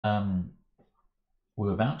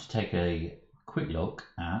we're about to take a quick look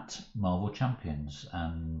at Marvel Champions,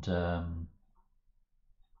 and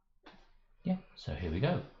yeah, so here we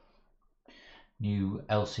go. New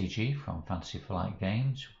LCG from Fantasy Flight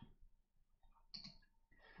Games.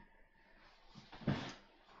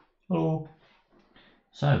 Hello.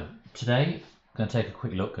 So today, I'm going to take a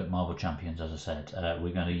quick look at Marvel Champions. As I said,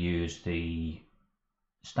 we're going to use the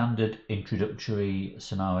standard introductory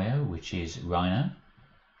scenario, which is Rhino,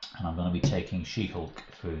 and I'm going to be taking She-Hulk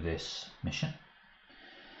through this mission.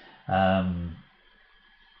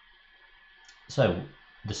 So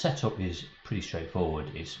the setup is pretty straightforward.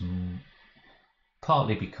 It's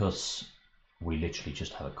partly because we literally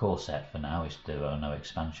just have a core set for now. There are no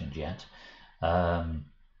expansions yet,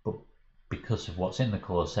 but because of what's in the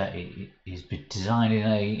core set, it is designed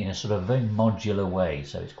in a sort of very modular way,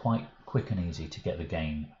 so it's quite quick and easy to get the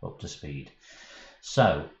game up to speed.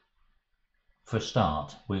 So for a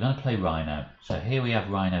start, we're going to play Rhino. So here we have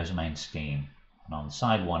Rhino's main scheme, and on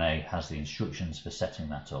side 1A has the instructions for setting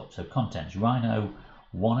that up. So contents: Rhino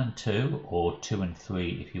 1 and 2, or 2 and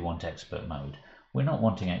 3 if you want expert mode. We're not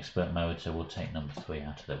wanting expert mode, so we'll take number 3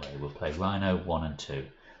 out of the way. We'll play Rhino 1 and 2.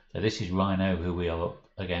 So this is Rhino, who we are up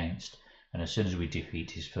against, and as soon as we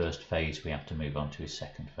defeat his first phase, we have to move on to his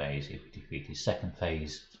second phase. If we defeat his second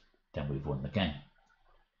phase, then we've won the game.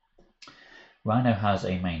 Rhino has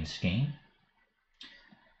a main scheme.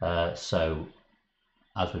 So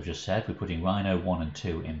as we've just said, we're putting Rhino 1 and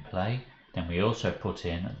 2 in play. Then we also put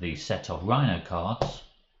in the set of Rhino cards,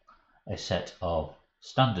 a set of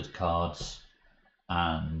standard cards,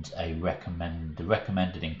 and the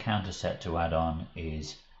recommended encounter set to add on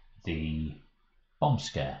is the Bomb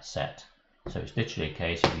Scare set. So it's literally a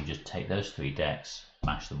case of you just take those 3 decks,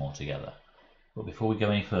 mash them all together. But before we go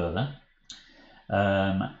any further,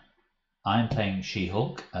 I'm playing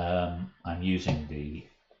She-Hulk. I'm using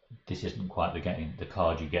this isn't quite the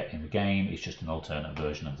card you get in the game. It's just an alternate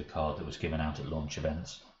version of the card that was given out at launch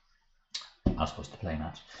events, as opposed to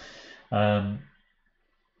playmat. I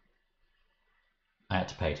had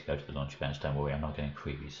to pay to go to the launch events, don't worry, I'm not getting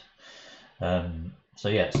freebies. So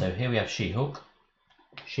here we have She-Hulk.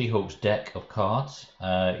 She-Hulk's deck of cards.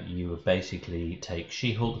 You would basically take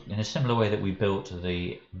She-Hulk in a similar way that we built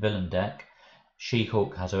the villain deck.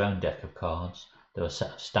 She-Hulk has her own deck of cards. There are a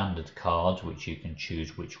set of standard cards which you can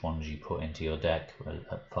choose which ones you put into your deck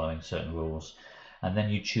following certain rules. And then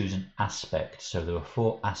you choose an aspect. So there are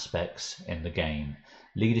 4 aspects in the game: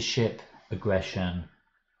 leadership, aggression,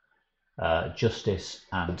 justice,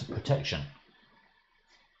 and protection.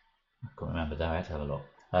 I can't remember that. I had to have a look.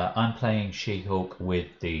 I'm playing She-Hulk with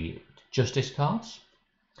the justice cards.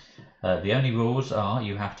 The only rules are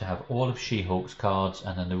you have to have all of She-Hulk's cards,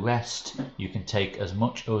 and then the rest you can take as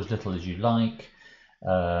much or as little as you like,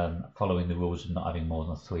 following the rules of not having more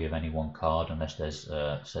than 3 of any one card unless there's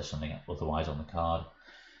says something otherwise on the card.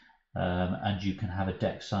 And you can have a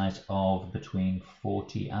deck size of between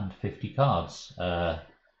 40 and 50 cards.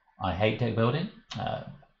 I hate deck building,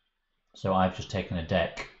 so I've just taken a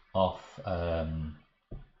deck off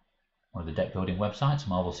one of the deck building websites,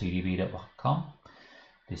 marvelcdb.com.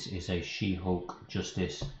 This is a She-Hulk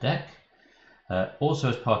Justice deck. Also,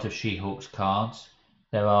 as part of She-Hulk's cards,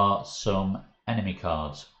 there are some enemy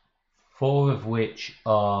cards, 4 of which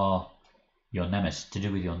are your nemesis, to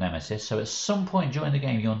do with your nemesis. So at some point during the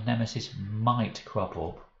game, your nemesis might crop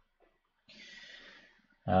up.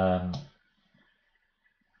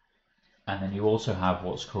 And then you also have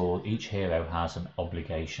what's called, each hero has an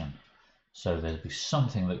obligation. So there'll be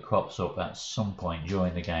something that crops up at some point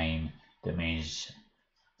during the game that means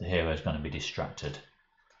the hero is going to be distracted.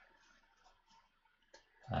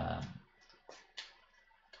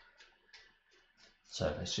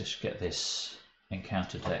 So let's just get this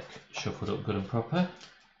encounter deck shuffled up good and proper.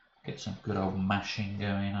 Get some good old mashing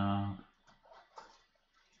going on.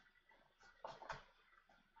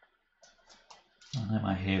 I know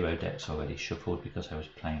my hero deck's already shuffled because I was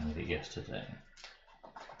playing with it yesterday.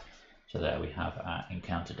 So there we have our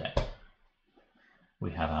encounter deck.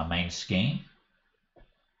 We have our main scheme.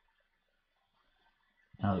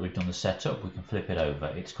 Now that we've done the setup, we can flip it over.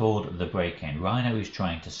 It's called the Break-In. Rhino is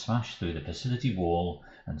trying to smash through the facility wall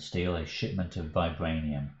and steal a shipment of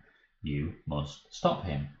vibranium. You must stop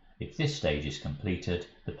him. If this stage is completed,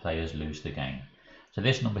 the players lose the game. So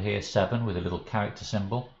this number here, 7, with a little character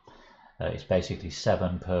symbol. It's basically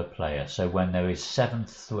 7 per player. So when there is 7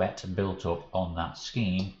 threat built up on that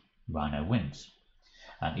scheme, Rhino wins.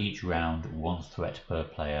 And each round, 1 threat per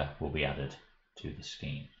player will be added to the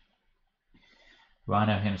scheme.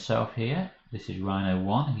 Rhino himself here, this is Rhino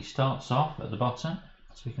 1. He starts off at the bottom,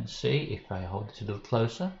 as we can see if I hold it a little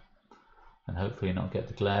closer. and hopefully not get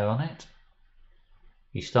the glare on it.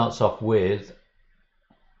 He starts off with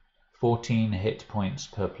 14 hit points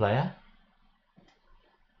per player.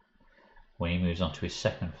 When he moves on to his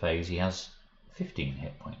second phase, he has 15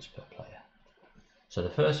 hit points per player. So the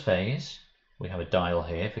first phase, we have a dial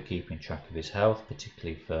here for keeping track of his health,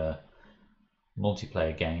 particularly for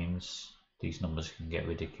multiplayer games. These numbers can get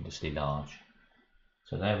ridiculously large.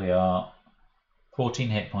 So there we are, 14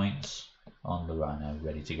 hit points on the Rhino,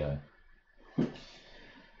 ready to go.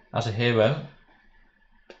 As a hero,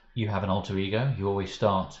 you have an alter ego. You always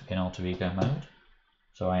start in alter ego mode.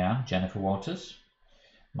 So I am Jennifer Walters.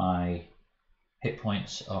 My hit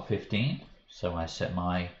points are 15, so I set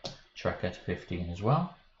my tracker to 15 as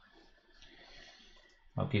well.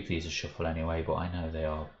 I'll give these a shuffle anyway, but I know they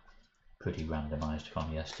are pretty randomized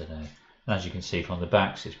from yesterday. And as you can see from the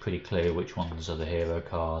backs, it's pretty clear which ones are the hero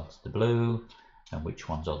cards, the blue, and which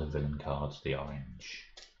ones are the villain cards, the orange.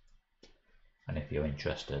 And if you're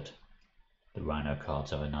interested, the Rhino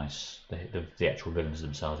cards have a nice, the actual villains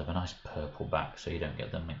themselves have a nice purple back, so you don't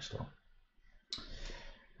get them mixed up.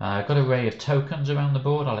 I've got an array of tokens around the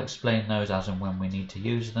board. I'll explain those as and when we need to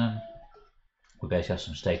use them. We basically have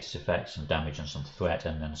some status effects, some damage and some threat,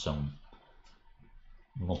 and then some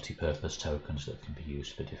multi-purpose tokens that can be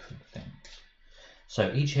used for different things.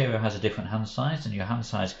 So each hero has a different hand size, and your hand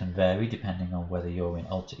size can vary depending on whether you're in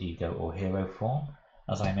alter ego or hero form.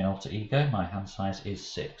 As I'm in alter ego, my hand size is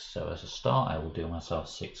 6, so as a start I will do myself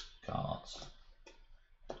 6 cards.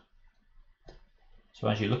 So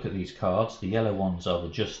as you look at these cards, the yellow ones are the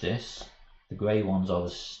Justice, the grey ones are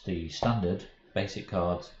the standard basic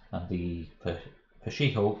cards, and for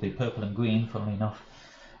She-Hulk, the purple and green, funnily enough,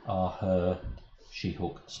 are her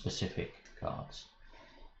She-Hulk specific cards.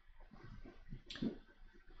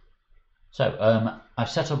 So I've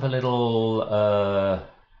set up a little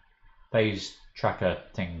phase tracker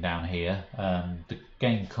thing down here. The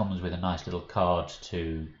game comes with a nice little card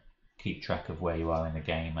to keep track of where you are in the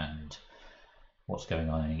game and what's going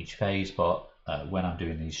on in each phase, but when I'm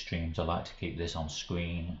doing these streams I like to keep this on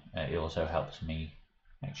screen. It also helps me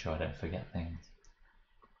make sure I don't forget things.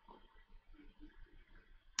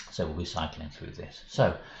 So we'll be cycling through this.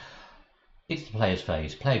 So it's the player's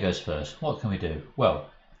phase. Player goes first. What can we do? Well,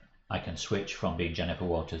 I can switch from being Jennifer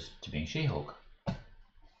Walters to being She-Hulk.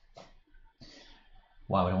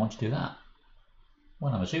 Why would I want to do that?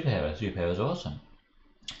 Well, I'm a superhero. Superheroes are awesome.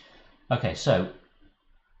 Okay, so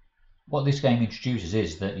what this game introduces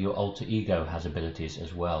is that your alter ego has abilities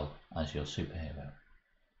as well as your superhero.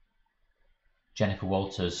 Jennifer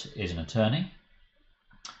Walters is an attorney,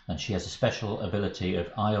 and she has a special ability of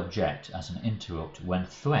I object as an interrupt. When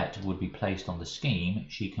threat would be placed on the scheme,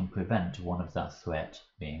 she can prevent one of that threat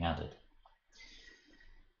being added.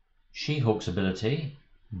 She-Hulk's ability,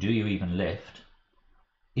 Do You Even Lift?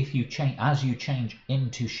 If you change, as you change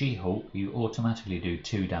into She-Hulk, you automatically do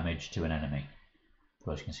 2 damage to an enemy.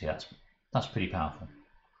 So as you can see, that's pretty powerful.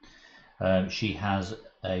 She has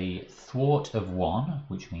a thwart of 1,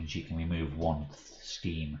 which means she can remove one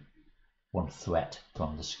threat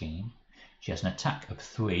from the scheme. She has an attack of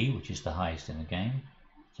 3, which is the highest in the game,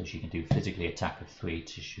 so she can do physically attack of 3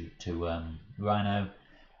 to shoot to Rhino,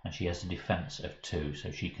 and she has a defense of 2,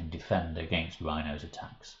 so she can defend against Rhino's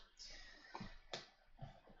attacks.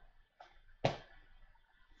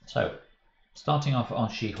 So starting off on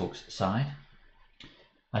She-Hulk's side,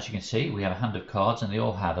 as you can see, we have a hand of cards, and they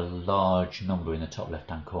all have a large number in the top left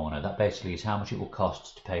hand corner. That basically is how much it will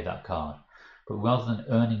cost to pay that card. But rather than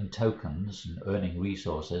earning tokens and earning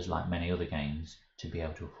resources like many other games to be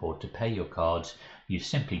able to afford to pay your cards, you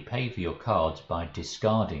simply pay for your cards by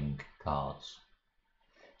discarding cards.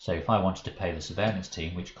 So if I wanted to pay the surveillance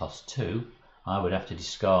team, which costs 2, I would have to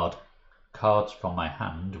discard cards from my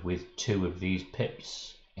hand with 2 of these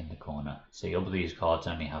pips in the corner. See, all of these cards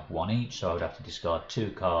only have 1 each, so I would have to discard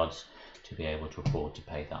 2 cards to be able to afford to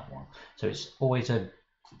pay that one. So it's always a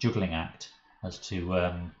juggling act as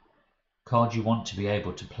to cards you want to be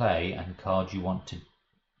able to play and cards you want to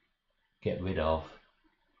get rid of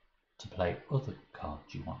to play other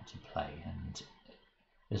cards you want to play, and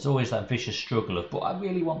there's always that vicious struggle of, but I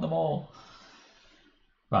really want them all.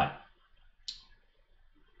 Right,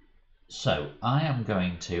 so I am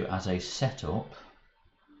going to, as a setup,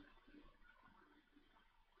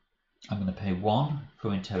 I'm going to pay 1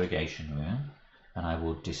 for interrogation room, and I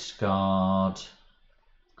will discard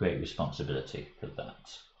great responsibility for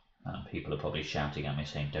that. And people are probably shouting at me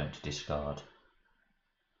saying don't discard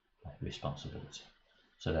responsibility.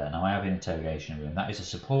 So there, now I have an interrogation room. That is a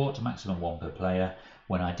support, maximum 1 per player.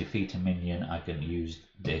 When I defeat a minion, I can use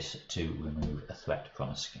this to remove a threat from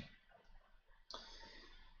a scheme.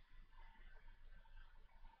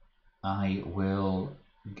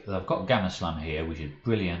 I've got Gamma Slam here, which is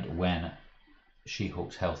brilliant when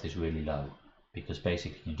She-Hulk's health is really low, because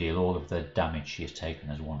basically you deal all of the damage she has taken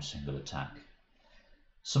as one single attack.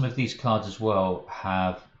 Some of these cards as well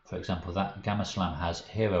have, for example, that Gamma Slam has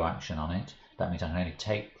hero action on it. That means I can only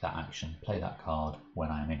take that action, play that card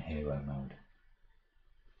when I'm in hero mode.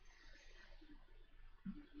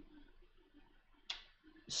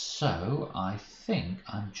 So I think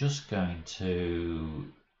I'm just going to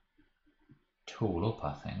tool up,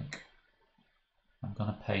 I think. I'm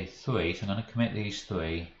going to pay 3, so I'm going to commit these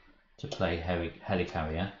 3 to play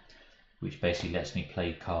Helicarrier, which basically lets me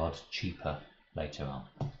play cards cheaper later on.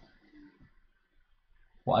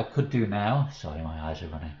 What I could do now, sorry my eyes are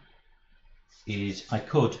running, is I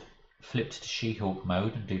could flip to She-Hulk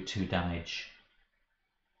mode and do 2 damage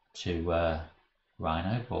to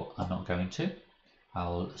Rhino, but I'm not going to.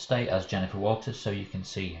 I'll stay as Jennifer Walters so you can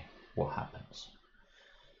see what happens.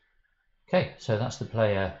 Okay, so that's the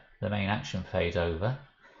main action phase over.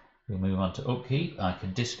 We move on to upkeep. I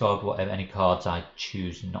can discard any cards I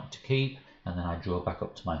choose not to keep, and then I draw back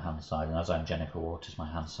up to my hand size. And as I'm Jennifer Walters, my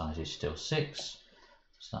hand size is still 6.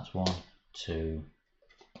 So that's 1, 2,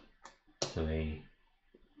 3,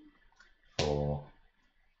 4,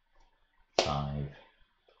 5,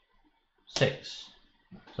 6.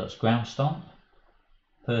 So that's Ground Stomp,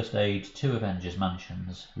 First Aid, 2 Avengers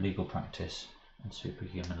Mansions, Legal Practice, and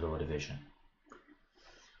Superhuman Law Division.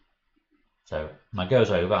 So my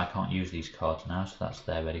go's over, I can't use these cards now, so that's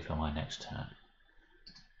there ready for my next turn.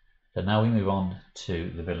 So now we move on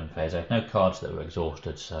to the villain phase. I have no cards that were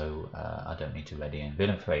exhausted, so I don't need to ready in.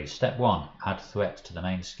 Villain phase, step 1, add threat to the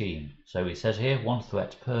main scheme. So it says here 1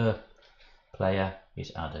 threat per player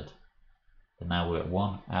is added. And now we're at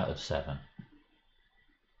 1 out of 7.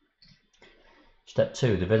 Step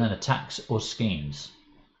 2, the villain attacks or schemes.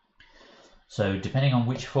 So depending on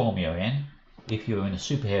which form you're in, if you're in a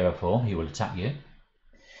superhero form, he will attack you.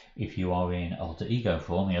 If you are in alter ego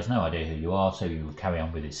form, he has no idea who you are, so he will carry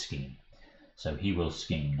on with his scheme. So he will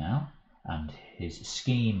scheme now, and his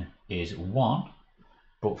scheme is 1,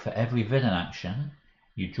 but for every villain action,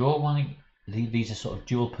 you draw 1. These are sort of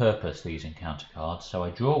dual purpose, these encounter cards. So I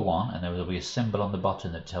draw 1, and there will be a symbol on the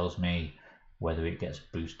bottom that tells me whether it gets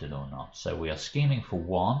boosted or not. So we are scheming for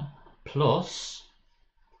 1 plus,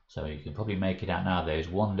 so you can probably make it out now, there's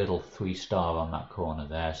 1 little 3-star on that corner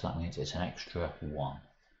there, so that means it's an extra 1.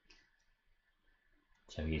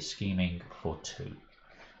 So he is scheming for 2.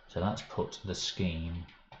 So that's put the scheme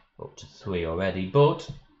up to 3 already,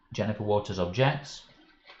 but Jennifer Walters objects.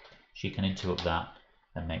 She can interrupt that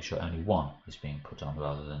and make sure only 1 is being put on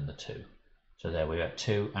rather than the 2. So there we're at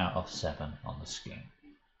 2 out of 7 on the scheme.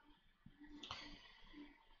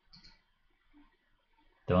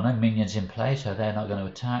 There are no minions in play, so they're not going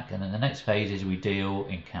to attack. And then the next phase is we deal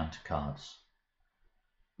encounter cards.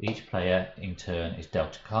 Each player in turn is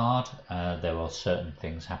dealt a card. There are certain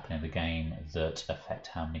things happening in the game that affect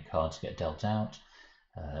how many cards get dealt out.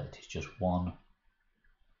 It is just 1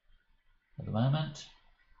 at the moment.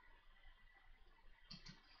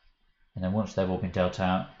 And then once they've all been dealt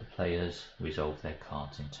out, the players resolve their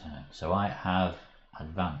cards in turn. So I have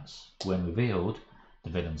advance. When revealed, the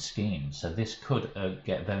villain's scheme. So this could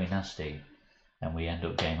get very nasty and we end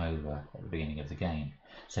up game over at the beginning of the game.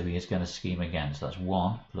 So he is going to scheme again. So that's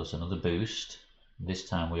 1 plus another boost. This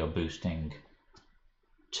time we are boosting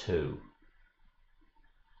 2.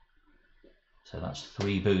 So that's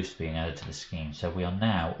 3 boosts being added to the scheme. So we are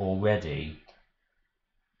now already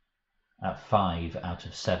at 5 out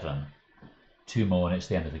of 7. 2 more and it's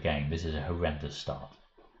the end of the game. This is a horrendous start.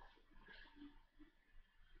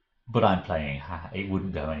 But I'm playing, it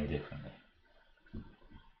wouldn't go any differently.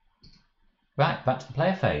 Right, back to the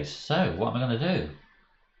player phase. So, what am I going to do?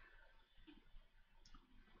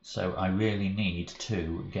 So, I really need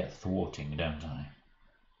to get thwarting, don't I?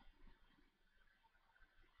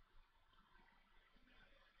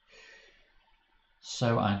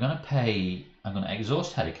 So, I'm going to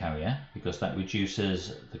exhaust Helicarrier because that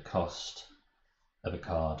reduces the cost of a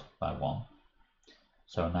card by 1.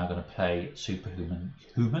 So I'm now going to play Superhuman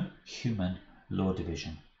Law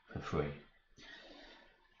Division for free.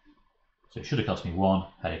 So it should have cost me 1,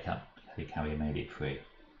 Helicarrier made it free.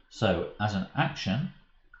 So as an action,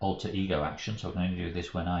 alter ego action, so I'm going to do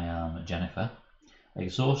this when I am Jennifer,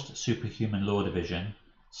 exhaust Superhuman Law Division,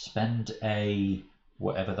 spend a,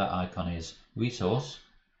 whatever that icon is, resource,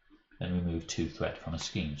 then remove 2 threat from a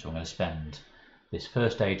scheme. So I'm going to spend this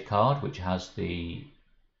first aid card, which has the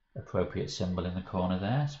appropriate symbol in the corner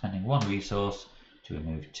there, spending 1 resource to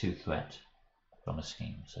remove 2 threat from a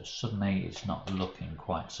scheme. So suddenly it's not looking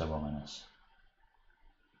quite so ominous.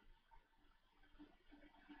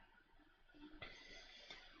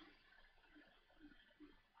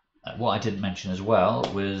 what I didn't mention as well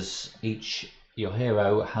was your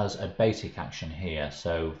hero has a basic action here.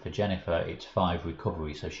 So for Jennifer, it's 5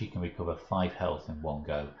 recovery, so she can recover 5 health in one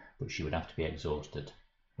go, but she would have to be exhausted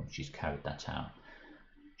once she's carried that out.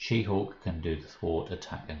 She-Hulk can do thwart,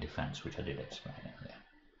 attack, and defense, which I did explain earlier.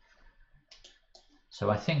 So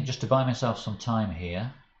I think just to buy myself some time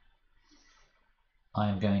here, I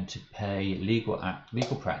am going to pay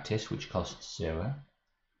legal practice, which costs 0.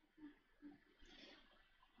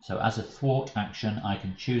 So as a thwart action, I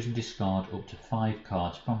can choose and discard up to 5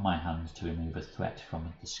 cards from my hand to remove a threat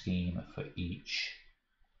from the scheme for each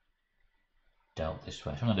dealt this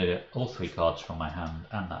way. So I'm going to do all 3 cards from my hand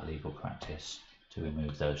and that legal practice to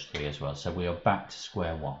remove those 3 as well. So we are back to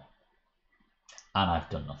square one, and I've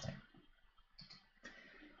done nothing.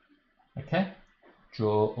 Okay,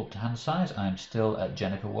 draw up to hand size. I'm still at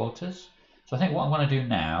Jennifer Walters. So I think what I'm going to do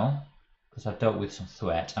now, because I've dealt with some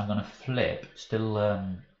threat, I'm going to flip, still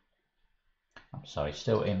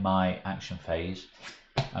in my action phase,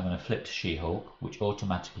 I'm going to flip to She-Hulk, which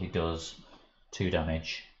automatically does 2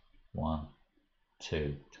 damage, 1,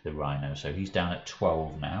 2 to the Rhino. So he's down at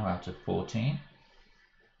 12 now out of 14.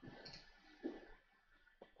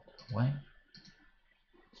 Wait.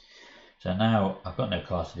 So now I've got no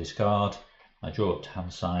cards to discard. I draw up to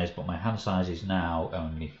hand size, but my hand size is now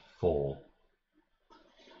only 4.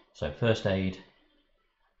 So first aid,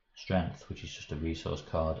 strength, which is just a resource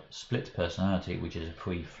card, split personality, which is a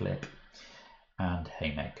free flip, and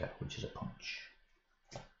haymaker, which is a punch.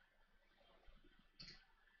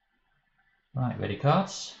 Right, ready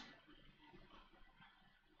cards.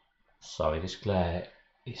 Sorry, this glare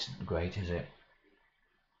isn't great, is it?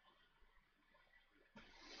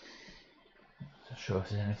 Not sure if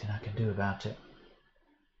there's anything I can do about it.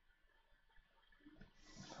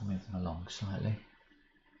 I'll move them along slightly.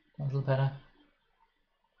 A little better.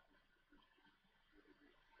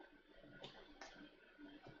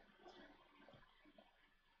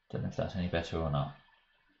 Don't know if that's any better or not.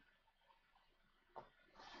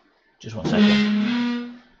 Just 1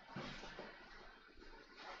 second.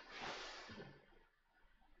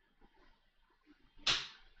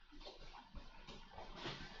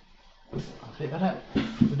 That's a bit better.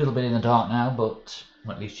 A little bit in the dark now, but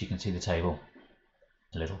at least you can see the table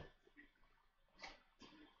a little.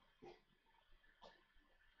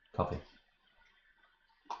 Copy.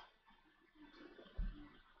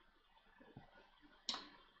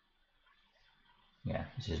 Yeah,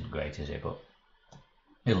 this isn't great, is it? But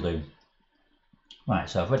it'll do. Right,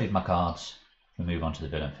 so I've readied my cards. We move on to the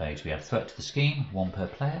villain phase. We have threat to the scheme, 1 per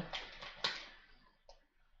player.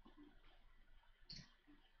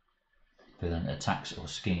 Villain attacks or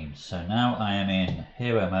schemes. So now I am in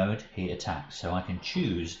hero mode, he attacks. So I can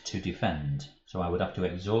choose to defend. So I would have to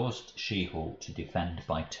exhaust She-Hulk to defend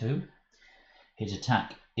by 2. His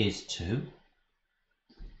attack is 2.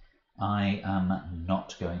 I am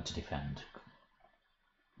not going to defend.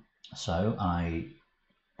 So I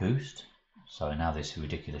boost. Sorry, now this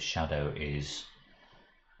ridiculous shadow is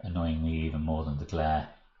annoying me even more than the glare.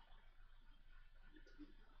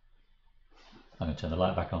 I'm going to turn the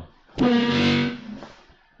light back on.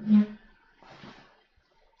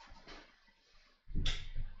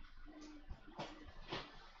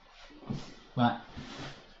 Right.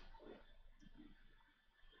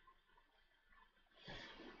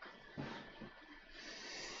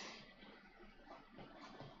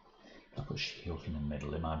 I'll put She-Hulk in the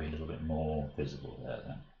middle. It might be a little bit more visible there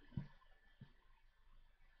then.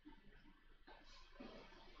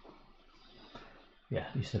 Yeah,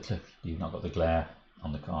 at least you've not got the glare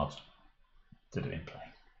on the cards that are in play.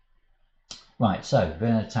 Right, so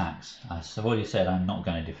villain attacks. As I've already said, I'm not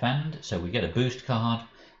going to defend, so we get a boost card.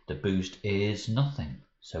 The boost is nothing,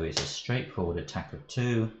 so it's a straightforward attack of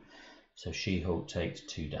 2. So She-Hulk takes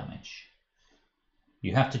 2 damage.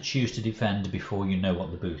 You have to choose to defend before you know what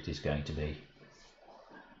the boost is going to be.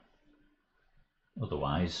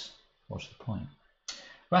 Otherwise, what's the point?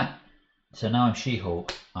 Right, so now I'm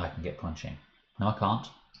She-Hulk, I can get punching. No, I can't.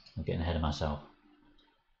 I'm getting ahead of myself.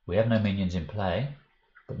 We have no minions in play,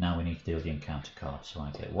 but now we need to deal with the encounter card. So I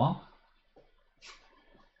get 1.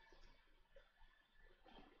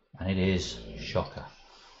 And it is Shocker.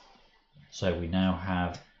 So we now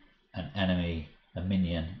have an enemy, a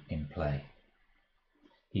minion in play.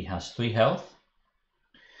 He has 3 health.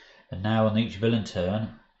 And now on each villain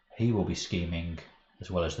turn, he will be scheming as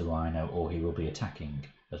well as the Rhino, or he will be attacking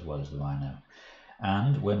as well as the Rhino.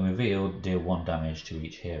 And when revealed, deal 1 damage to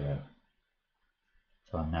each hero.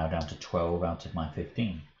 So I'm now down to 12 out of my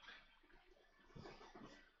 15.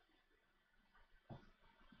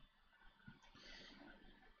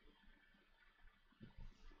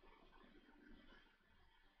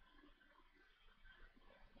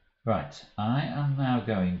 Right, I am now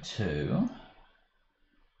going to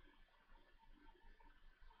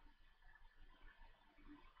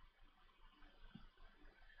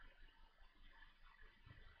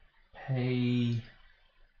pay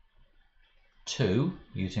 2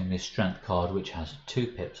 using this strength card, which has 2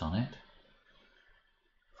 pips on it,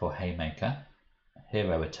 for Haymaker.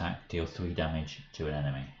 Hero attack, deal 3 damage to an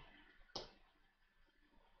enemy.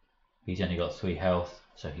 He's only got 3 health,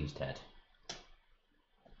 so he's dead.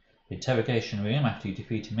 Interrogation Room, after you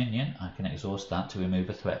defeat a minion, I can exhaust that to remove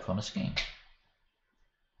a threat from a scheme.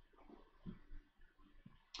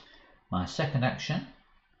 My second action,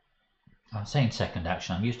 I'm saying second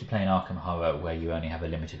action, I'm used to playing Arkham Horror where you only have a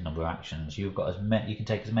limited number of actions. You've got as many, you can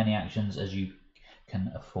take as many actions as you can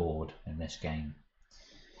afford in this game.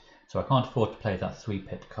 So I can't afford to play that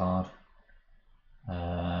 3-pip card.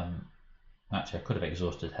 Actually, I could have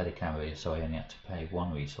exhausted Helicarrier, so I only had to pay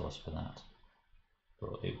 1 resource for that.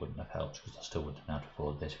 But it wouldn't have helped because I still wouldn't have been able to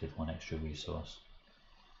afford this with 1 extra resource.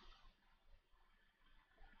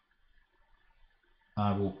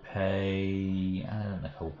 I will pay, I don't know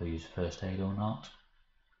if I will use first aid or not.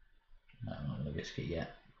 No, I'm not going to risk it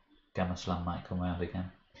yet. Gamma Slam might come around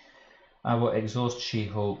again. I will exhaust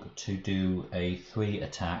She-Hulk to do a 3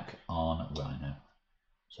 attack on Rhino.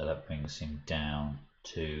 So that brings him down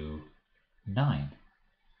to 9.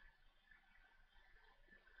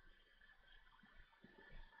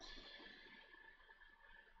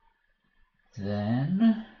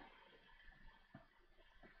 Then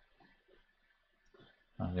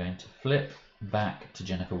I'm going to flip back to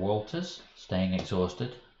Jennifer Walters, staying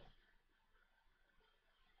exhausted.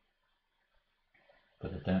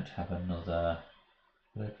 But I don't have another.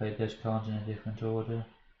 Did I play those cards in a different order?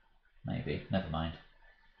 Maybe. Never mind.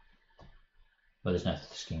 Well, there's no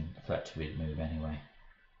scheme threat to remove anyway.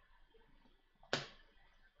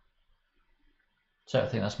 So I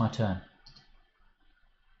think that's my turn.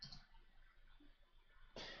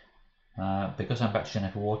 Because I'm back to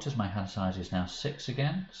Jennifer Walters, my hand size is now 6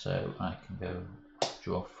 again, so I can go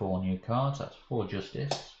draw 4 new cards. That's 4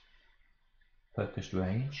 Justice, Focused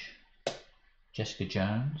Rage, Jessica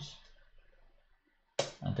Jones,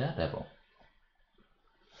 and Daredevil.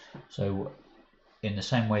 So in the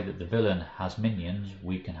same way that the villain has minions,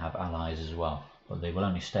 we can have allies as well, but they will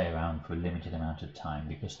only stay around for a limited amount of time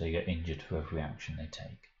because they get injured for every action they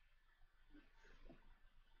take.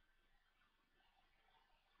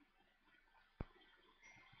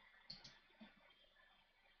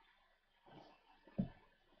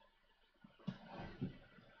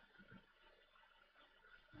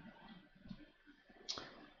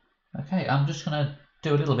 Okay, I'm just going to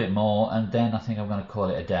do a little bit more and then I think I'm going to call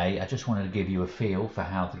it a day. I just wanted to give you a feel for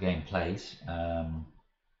how the game plays.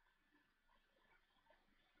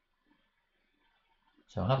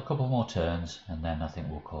 So I'll have a couple more turns and then I think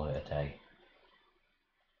we'll call it a day.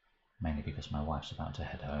 Mainly because my wife's about to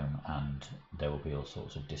head home and there will be all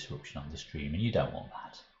sorts of disruption on the stream and you don't want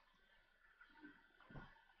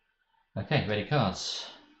that. Okay, ready cards.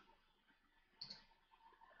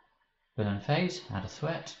 Villain phase, add a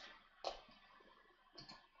threat.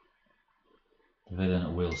 The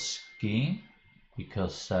villain will scheme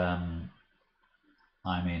because I'm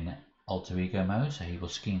in alter ego mode, so he will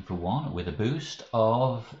scheme for 1 with a boost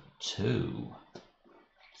of 2.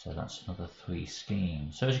 So that's another 3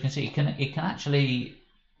 schemes. So as you can see, it can actually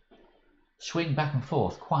swing back and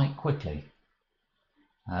forth quite quickly.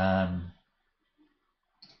 I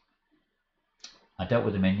dealt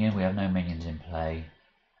with a minion. We have no minions in play.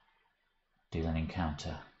 Deal an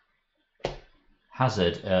encounter.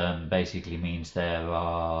 Hazard basically means there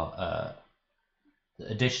are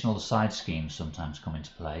additional side schemes sometimes come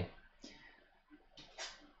into play,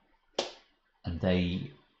 and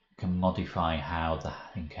they can modify how the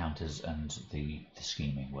encounters and the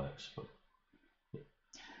scheming works.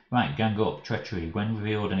 Right, Gang Up, Treachery. When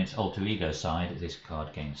revealed on its alter ego side, this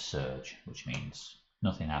card gains Surge, which means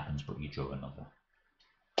nothing happens but you draw another.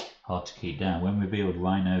 Hard to keep down. When revealed,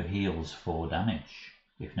 Rhino heals 4 damage.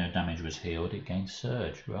 If no damage was healed, it gains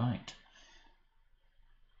Surge. Right.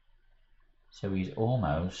 So he's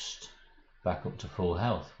almost back up to full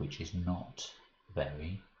health, which is not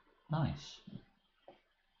very nice.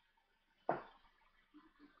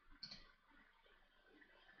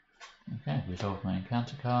 Okay, resolve my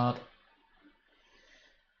encounter card.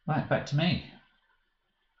 Right, back to me.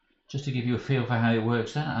 Just to give you a feel for how it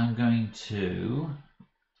works then, I'm going to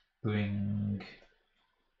bring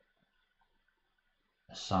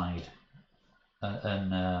aside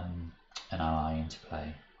an ally into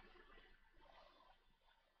play.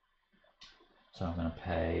 So I'm going to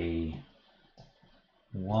pay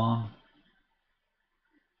 1.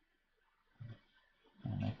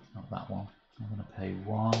 that one. I'm going to pay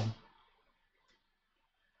 1,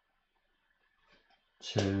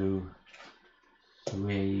 2,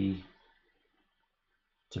 3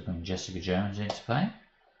 to bring Jessica Jones into play.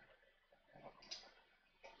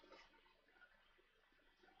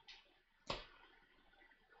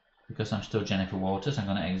 Because I'm still Jennifer Walters, I'm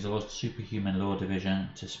going to exhaust Superhuman Law Division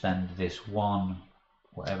to spend this 1,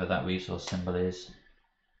 whatever that resource symbol is,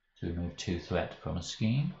 to remove 2 threat from a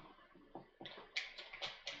scheme.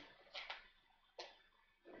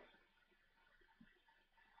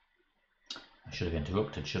 I should have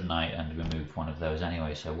interrupted, shouldn't I, and removed one of those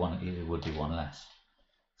anyway, so it would be 1 less.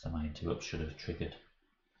 So my interrupt should have triggered.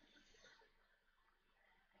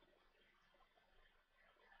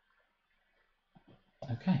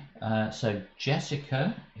 Okay, so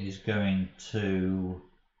Jessica is going to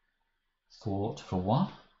thwart for 1.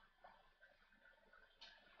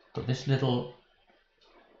 But this little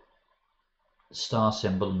star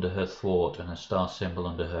symbol under her thwart and a star symbol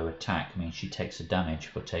under her attack means she takes a damage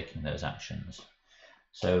for taking those actions.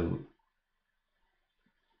 So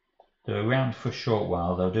they're around for a short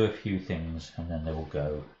while, they'll do a few things and then they will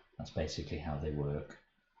go. That's basically how they work.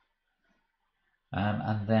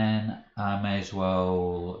 And then I may as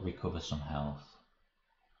well recover some health.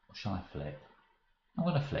 Or shall I flip? I'm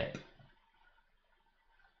going to flip.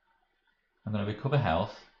 I'm going to recover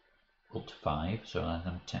health up to 5, so I'm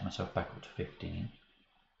going to take myself back up to 15.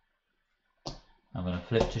 I'm going to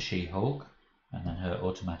flip to She-Hulk, and then her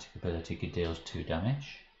automatic ability deals 2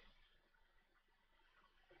 damage.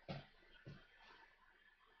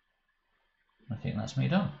 I think that's me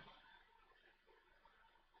done.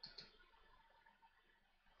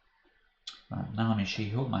 Right, now I'm in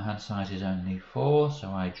She-Hulk, my hand size is only 4, so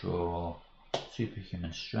I draw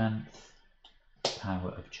Superhuman Strength, Power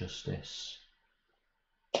of Justice,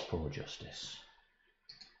 for Justice.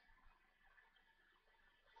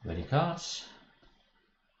 Ready cards.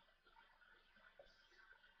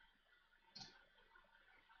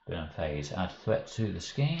 Burn phase. Add threat to the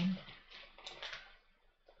scheme.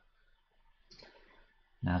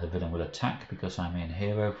 Now the villain will attack because I'm in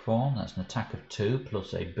hero form. That's an attack of 2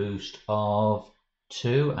 plus a boost of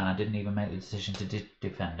 2, and I didn't even make the decision to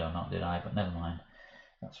defend or not, did I? But never mind.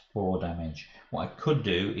 That's 4 damage. What I could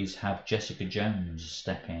do is have Jessica Jones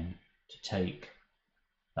step in to take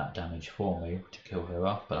that damage for me to kill her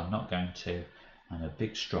off, but I'm not going to. I'm a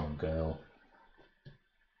big strong girl.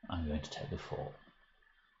 I'm going to take the 4.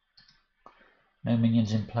 No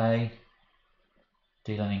minions in play.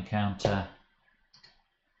 Deal an encounter.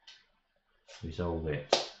 Resolve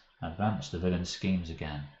it. Advance the villain schemes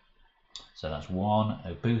again. So that's 1.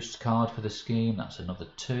 A boost card for the scheme. That's another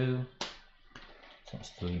 2. So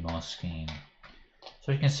that's 3 more scheme.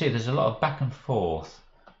 So you can see there's a lot of back and forth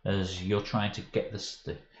as you're trying to get this.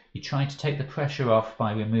 You're trying to take the pressure off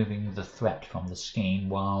by removing the threat from the scheme,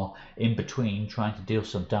 while in between trying to deal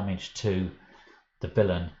some damage to the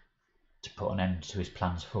villain to put an end to his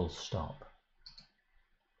plans. Full stop.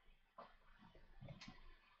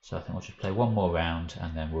 So I think we'll just play 1 more round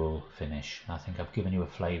and then we'll finish. I think I've given you a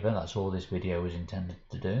flavour. That's all this video was intended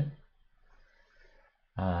to do.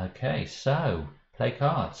 Okay, so play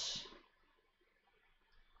cards.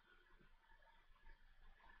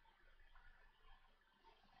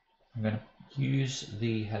 I'm going to use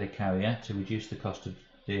the helicarrier to reduce the cost of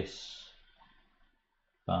this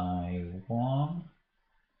by 1.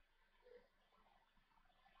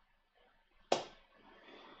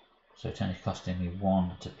 So it's only costing me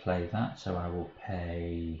 1 to play that, so I will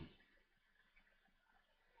pay.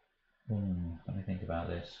 Let me think about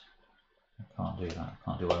this. I can't do that. I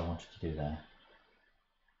can't do what I wanted to do there.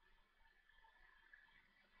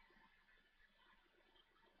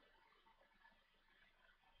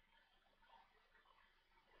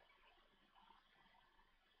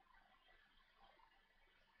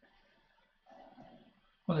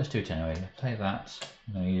 Well, let's do it anyway. Play that.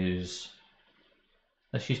 I'm going to use.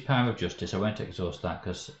 Let's use Power of Justice. I won't exhaust that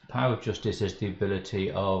because Power of Justice is the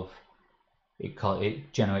ability of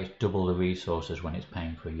it generates double the resources when it's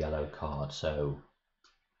paying for a yellow card. So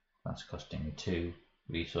that's costing me 2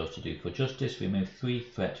 resources to do for Justice. Remove 3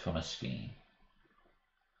 threat from a scheme.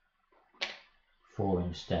 4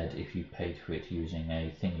 instead if you paid for it using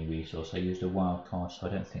a thingy resource. I used a wild card, so I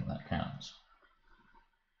don't think that counts.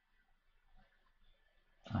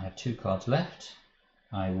 I have 2 cards left.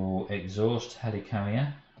 I will exhaust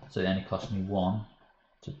Helicarrier, so it only costs me 1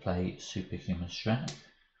 to play Superhuman Strength.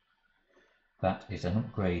 That is an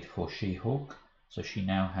upgrade for She-Hulk, so she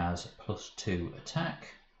now has +2 attack.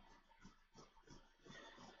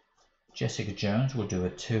 Jessica Jones will do a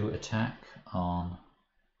 2 attack on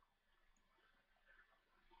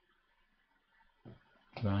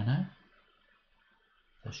Rhino.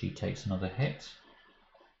 So she takes another hit.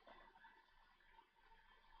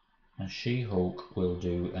 And She-Hulk will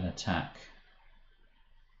do an attack.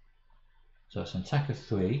 So it's an attack of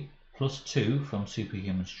 3, plus 2 from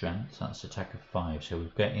superhuman strength. So that's an attack of 5. So we're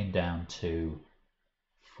getting down to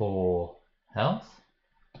 4 health.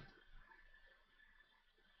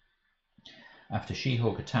 After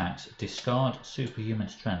She-Hulk attacks, discard superhuman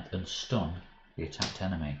strength and stun the attacked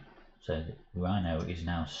enemy. So Rhino is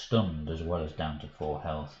now stunned as well as down to 4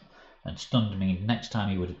 health. And stunned means next time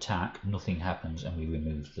he would attack, nothing happens and we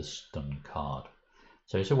remove the stun card.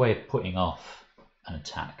 So it's a way of putting off an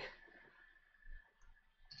attack.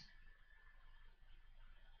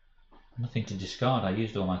 Nothing to discard. I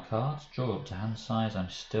used all my cards. Draw up to hand size. I'm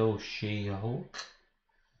still She-Hulk.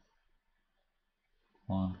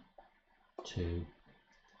 1, 2,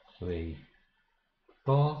 3,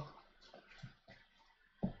 4.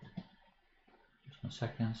 Just a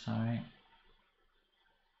second, sorry.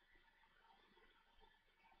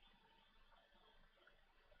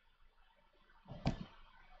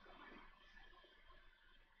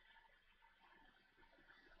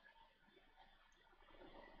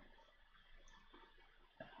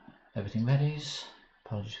 Everything ready?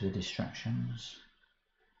 Apologies for the distractions.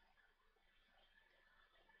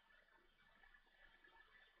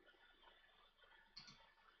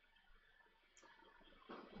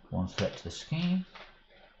 One threat to the scheme.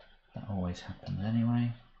 That always happens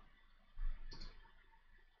anyway.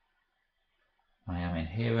 I am in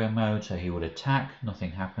hero mode, so he would attack.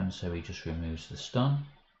 Nothing happens, so he just removes the stun.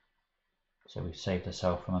 So we've saved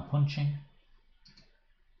ourselves from a punching.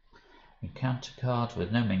 Encounter cards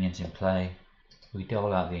with no minions in play. We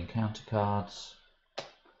dole out the encounter cards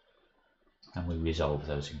and we resolve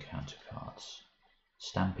those encounter cards.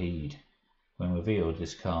 Stampede. When revealed,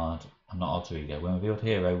 this card, I'm not alter ego. When revealed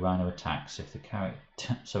hero, Rhino attacks. If the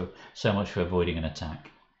character, so much for avoiding an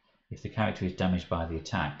attack. If the character is damaged by the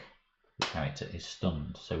attack, the character is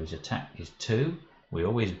stunned. So his attack is 2. We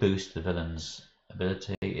always boost the villain's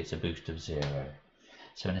ability. It's a boost of 0.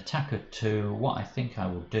 So an attack of 2. What I think I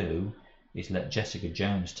will do is let Jessica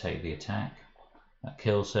Jones take the attack. That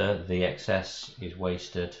kills her. The excess is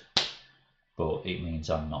wasted, but it means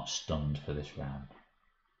I'm not stunned for this round.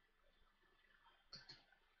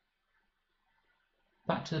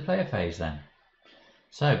 Back to the player phase then.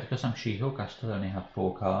 So because I'm She-Hulk, I still only have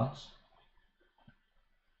 4 cards.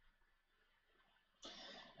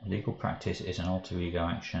 Legal practice is an alter ego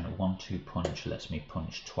action. 1-2 punch lets me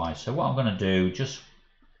punch twice. So what I'm going to do, just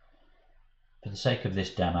for the sake of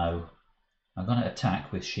this demo, I'm going to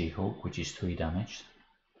attack with She-Hulk, which is 3 damage.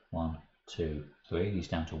 1, 2, 3. He's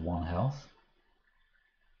down to 1 health.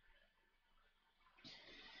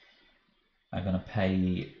 I'm going to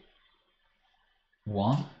pay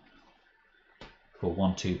 1 for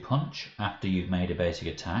 1-2 punch after you've made a basic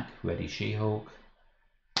attack. Ready, She-Hulk.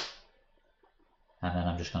 And then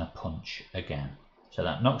I'm just going to punch again. So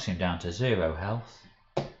that knocks him down to 0 health,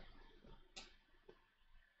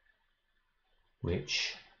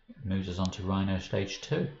 which moves us on to Rhino stage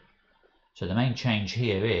 2. So the main change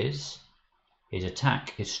here is his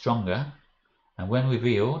attack is stronger, and when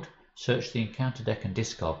revealed, search the encounter deck and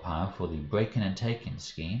discard pile for the breaking and taking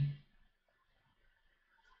scheme.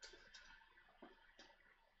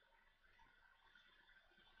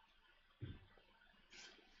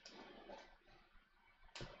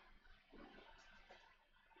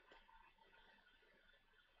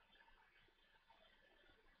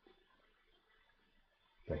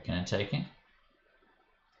 Breaking and taking.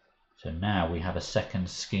 So now we have a second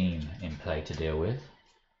scheme in play to deal with.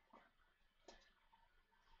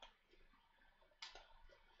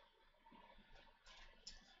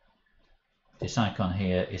 This icon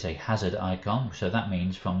here is a hazard icon, so that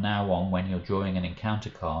means from now on when you're drawing an encounter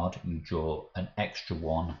card, you draw an extra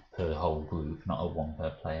 1 per whole group, not a 1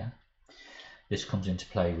 per player. This comes into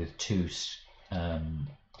play with 2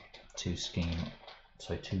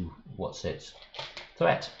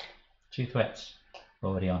 threats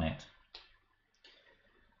already on it.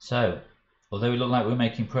 So, although we look like we're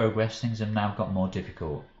making progress, things have now got more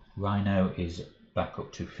difficult. Rhino is back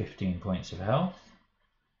up to 15 points of health.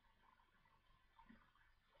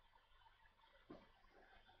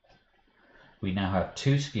 We now have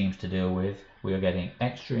 2 schemes to deal with. We are getting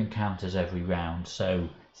extra encounters every round, so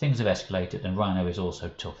things have escalated and Rhino is also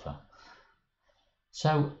tougher.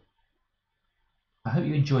 So, I hope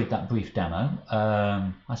you enjoyed that brief demo.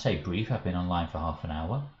 I say brief, I've been online for half an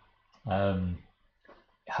hour.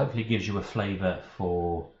 Hopefully gives you a flavour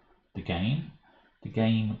for the game. The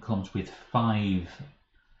game comes with 5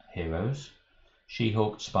 heroes: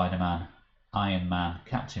 She-Hulk, Spider-Man, Iron Man,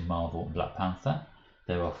 Captain Marvel and Black Panther.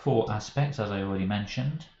 There are 4 aspects, as I already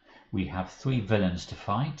mentioned. We have 3 villains to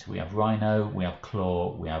fight. We have Rhino, we have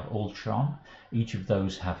Claw, we have Ultron. Each of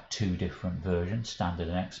those have 2 different versions, standard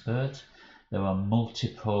and expert. There are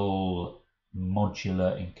multiple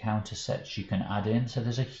modular encounter sets you can add in, so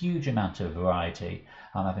there's a huge amount of variety.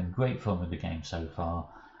 I'm having great fun with the game so far.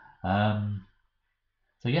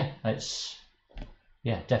 So yeah, it's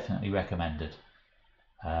definitely recommended.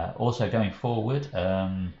 Also going forward,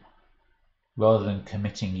 rather than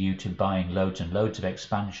committing you to buying loads and loads of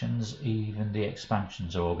expansions, even the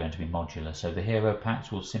expansions are all going to be modular. So the hero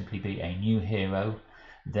packs will simply be a new hero,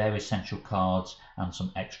 their essential cards, and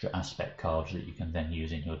some extra aspect cards that you can then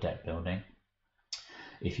use in your deck building.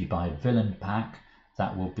 If you buy a villain pack,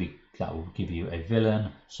 that will give you a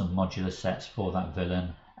villain, some modular sets for that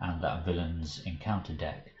villain, and that villain's encounter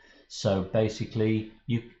deck. So basically,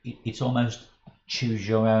 it's almost choose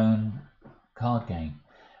your own card game.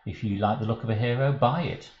 If you like the look of a hero, buy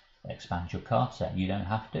it. Expand your card set. You don't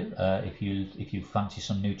have to. If you fancy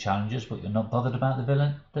some new challenges, but you're not bothered about the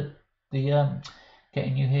villain,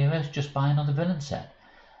 getting new heroes, just buy another villain set.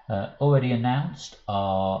 Already announced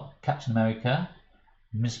are Captain America,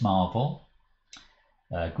 Ms. Marvel,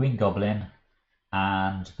 Green Goblin,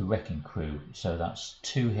 and the Wrecking Crew. So that's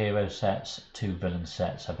 2 hero sets, 2 villain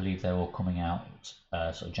sets. I believe they're all coming out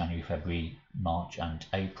sort of January, February, March, and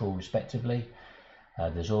April, respectively.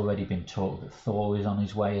 There's already been talk that Thor is on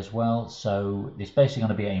his way as well, so it's basically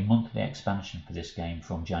going to be a monthly expansion for this game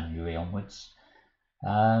from January onwards.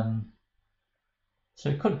 So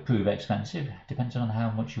it could prove expensive, depending on how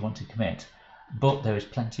much you want to commit, but there is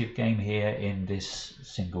plenty of game here in this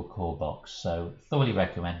single core box, so thoroughly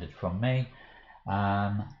recommended from me.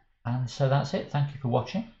 And so that's it. Thank you for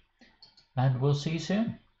watching, and we'll see you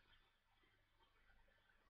soon.